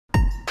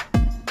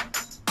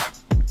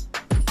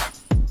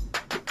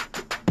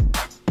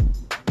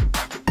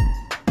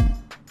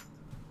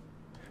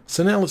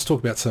So now let's talk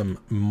about some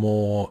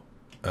more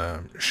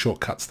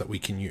shortcuts that we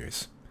can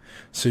use.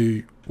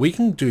 So we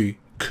can do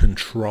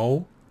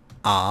Control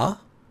R,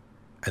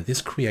 and this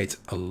creates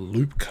a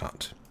loop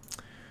cut.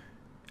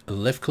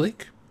 Left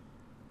click,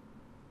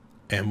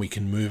 and we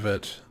can move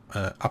it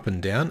up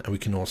and down, and we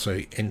can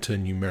also enter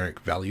numeric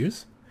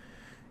values.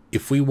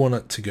 If we want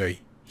it to go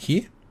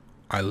here,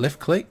 I left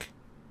click,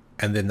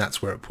 and then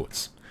that's where it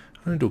puts.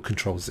 I'm going to do a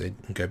Control Z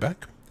and go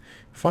back.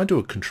 If I do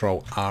a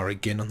Control R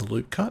again on the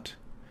loop cut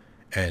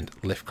and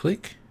left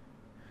click,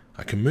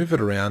 I can move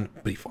it around,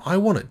 but if I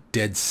want it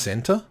dead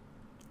center,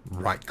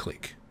 right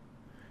click.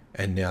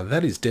 And now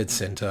that is dead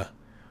center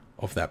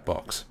of that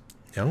box.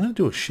 Now I'm going to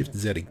do a Shift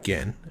Z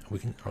again.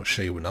 I'll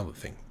show you another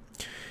thing.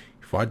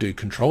 If I do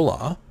Control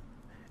R,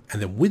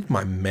 and then with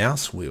my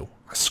mouse wheel,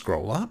 I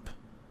scroll up,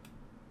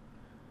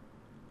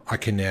 I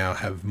can now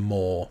have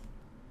more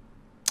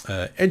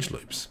edge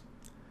loops.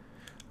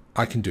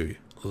 I can do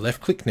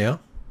left click now,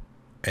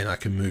 and I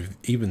can move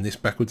even this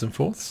backwards and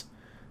forths.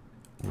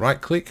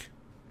 Right click,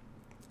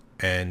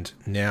 and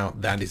now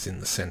that is in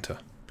the center.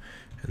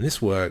 And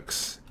this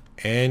works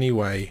any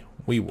way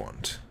we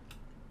want.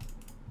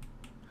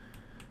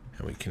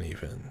 And we can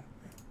even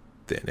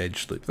then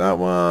edge loop that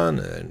one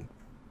and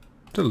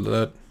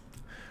delete.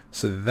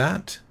 So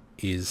that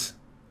is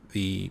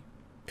the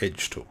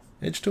edge tool.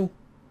 Edge tool,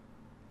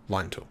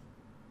 line tool,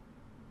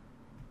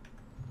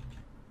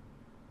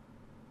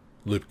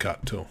 loop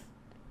cut tool.